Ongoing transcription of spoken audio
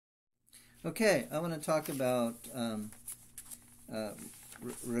Okay, I want to talk about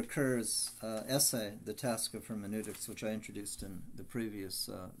Ricoeur's essay, The Task of Hermeneutics, which I introduced in the previous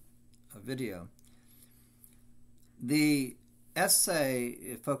video. The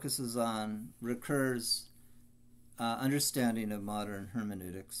essay focuses on Ricoeur's understanding of modern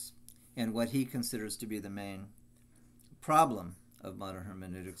hermeneutics and what he considers to be the main problem of modern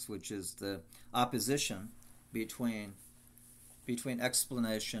hermeneutics, which is the opposition between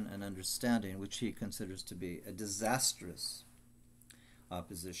explanation and understanding, which he considers to be a disastrous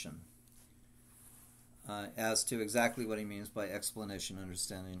opposition. As to exactly what he means by explanation and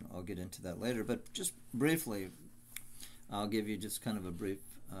understanding, I'll get into that later, but just briefly, I'll give you just kind of a brief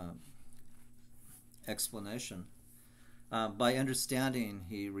explanation. By understanding,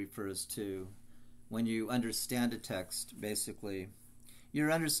 he refers to when you understand a text, basically,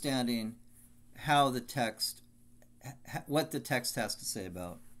 you're understanding how the text, what the text has to say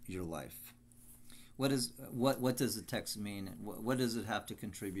about your life. What does the text mean? What does it have to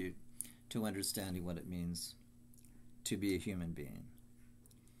contribute to understanding what it means to be a human being?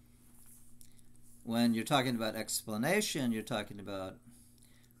 When you're talking about explanation, you're talking about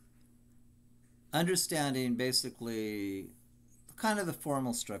understanding basically kind of the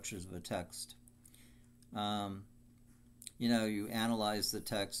formal structures of a text. You know, you analyze the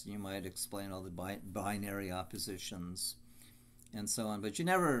text, you might explain all the binary oppositions and so on, but you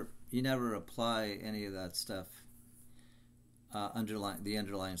never apply any of that stuff, the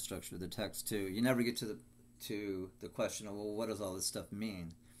underlying structure of the text to. You never get to the question of, well, what does all this stuff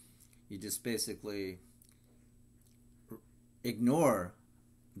mean? You just basically ignore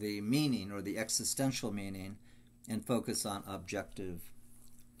the meaning or the existential meaning and focus on objective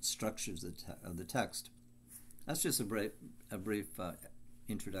structures of the text. That's just a brief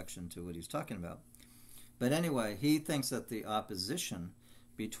introduction to what he's talking about. But anyway, he thinks that the opposition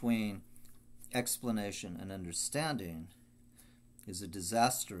between explanation and understanding is a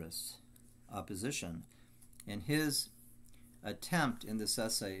disastrous opposition. And his attempt in this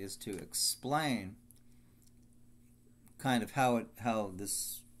essay is to explain kind of how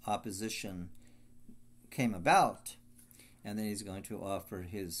this opposition came about, and then he's going to offer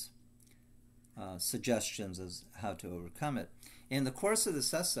his suggestions as how to overcome it. In the course of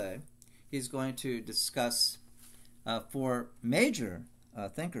this essay, he's going to discuss four major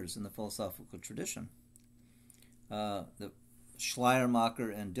thinkers in the philosophical tradition. The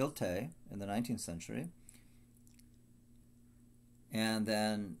Schleiermacher and Dilthey in the 19th century. And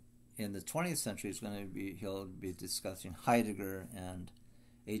then in the 20th century, he'll be discussing Heidegger and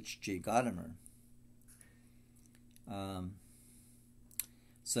H.G. Gadamer.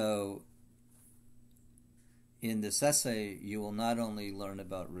 So in this essay, you will not only learn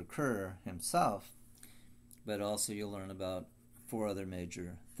about Ricoeur himself, but also you'll learn about four other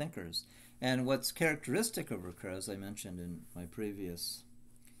major thinkers. And what's characteristic of Ricoeur, as I mentioned in my previous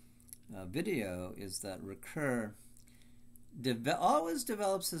video, is that Ricoeur always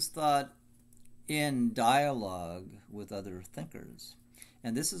develops his thought in dialogue with other thinkers.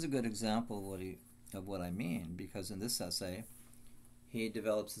 And this is a good example of what I mean, because in this essay, he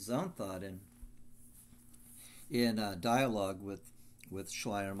develops his own thought in dialogue with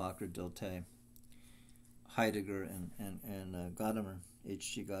Schleiermacher, Dilthey, Heidegger, and Gadamer,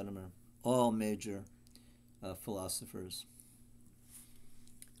 H.G. Gadamer, all major philosophers.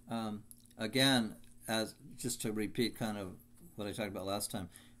 Again, just to repeat kind of what I talked about last time,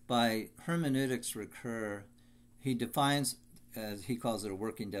 by hermeneutics, Ricoeur, he defines, as he calls it, a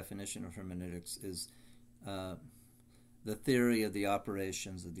working definition of hermeneutics, is the theory of the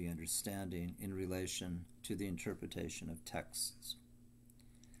operations of the understanding in relation to the interpretation of texts.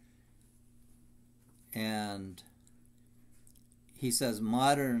 And he says the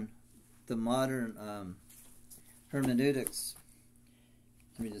modern hermeneutics,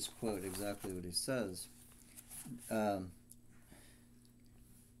 let me just quote exactly what he says.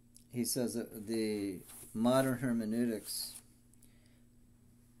 He says that the modern hermeneutics,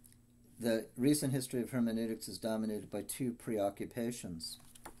 the recent history of hermeneutics is dominated by two preoccupations.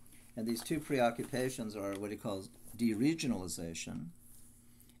 And these two preoccupations are what he calls deregionalization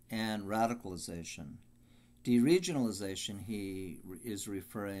and radicalization. Deregionalization, he is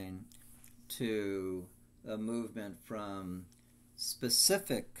referring to a movement from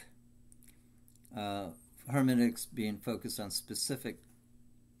specific hermeneutics being focused on specific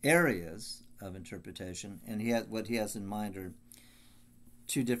areas of interpretation, and what he has in mind are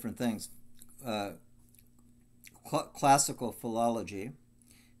two different things. Classical philology,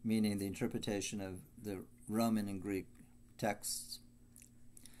 meaning the interpretation of the Roman and Greek texts,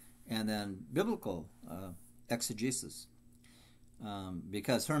 and then biblical exegesis,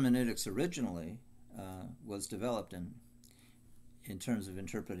 because hermeneutics originally was developed in terms of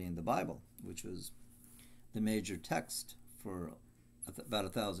interpreting the Bible, which was the major text for about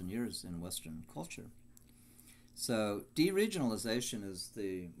 1,000 years in Western culture. So deregionalization is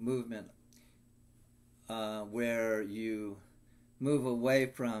the movement where you move away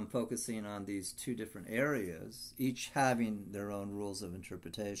from focusing on these two different areas, each having their own rules of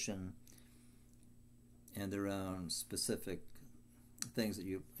interpretation and their own specific things that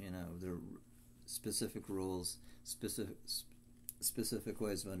their specific rules, specific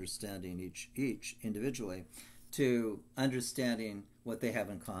ways of understanding each individually, to understanding what they have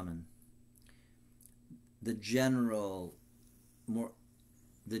in common. The general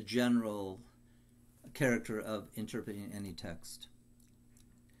character of interpreting any text.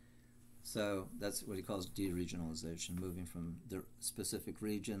 So that's what he calls deregionalization, moving from the specific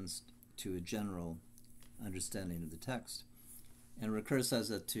regions to a general understanding of the text. And Ricoeur says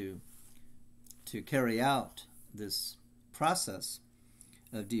that to carry out this process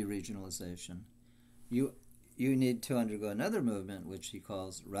of deregionalization, you need to undergo another movement, which he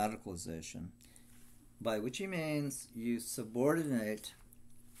calls radicalization, by which he means you subordinate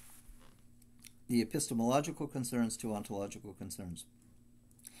the epistemological concerns to ontological concerns.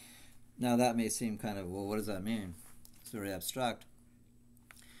 Now that may seem kind of, well, what does that mean? It's very abstract.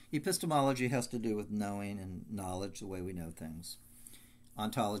 Epistemology has to do with knowing and knowledge, the way we know things.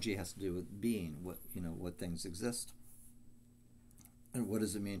 Ontology has to do with being, what things exist. And what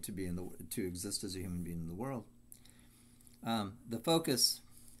does it mean to exist as a human being in the world? The focus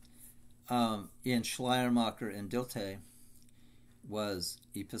in Schleiermacher and Dilthey was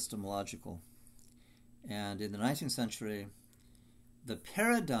epistemological. And in the 19th century, the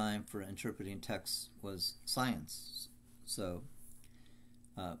paradigm for interpreting texts was science. So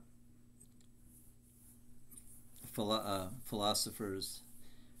philosophers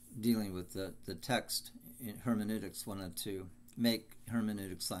dealing with the text in hermeneutics wanted to make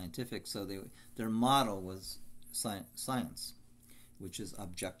hermeneutics scientific, so their model was science, which is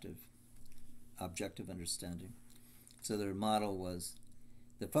objective understanding. So their model was,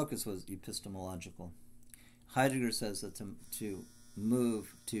 the focus was epistemological. Heidegger says that to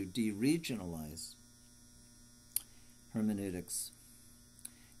move to deregionalize hermeneutics,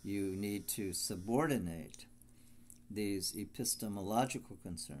 you need to subordinate these epistemological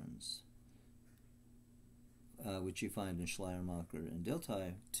concerns, which you find in Schleiermacher and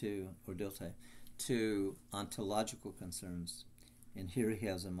Dilthey, to ontological concerns. And here he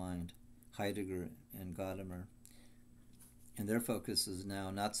has in mind Heidegger and Gadamer. And their focus is now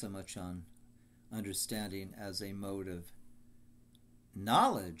not so much on understanding as a mode of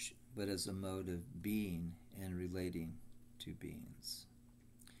knowledge, but as a mode of being and relating to beings.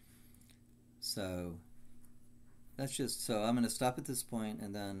 So I'm going to stop at this point,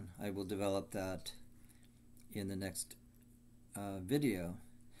 and then I will develop that in the next video.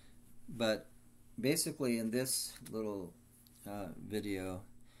 But basically in this little video,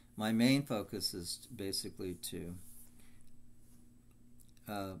 my main focus is basically to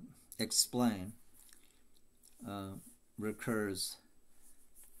explain Ricoeur's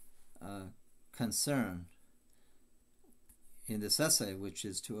concern in this essay, which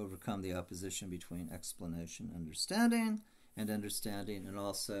is to overcome the opposition between explanation and understanding, and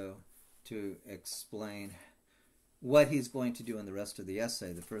also to explain what he's going to do in the rest of the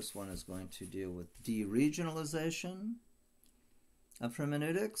essay. The first one is going to deal with deregionalization of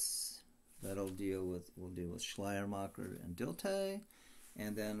hermeneutics. We'll deal with Schleiermacher and Dilthey,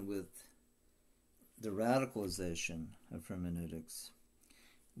 and then with the radicalization of hermeneutics,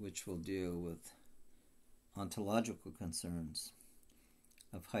 which will deal with ontological concerns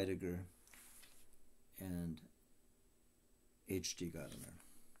of Heidegger and H.G. Gadamer.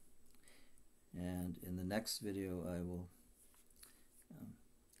 And in the next video, I will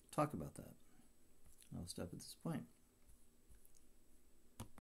talk about that. I'll stop at this point.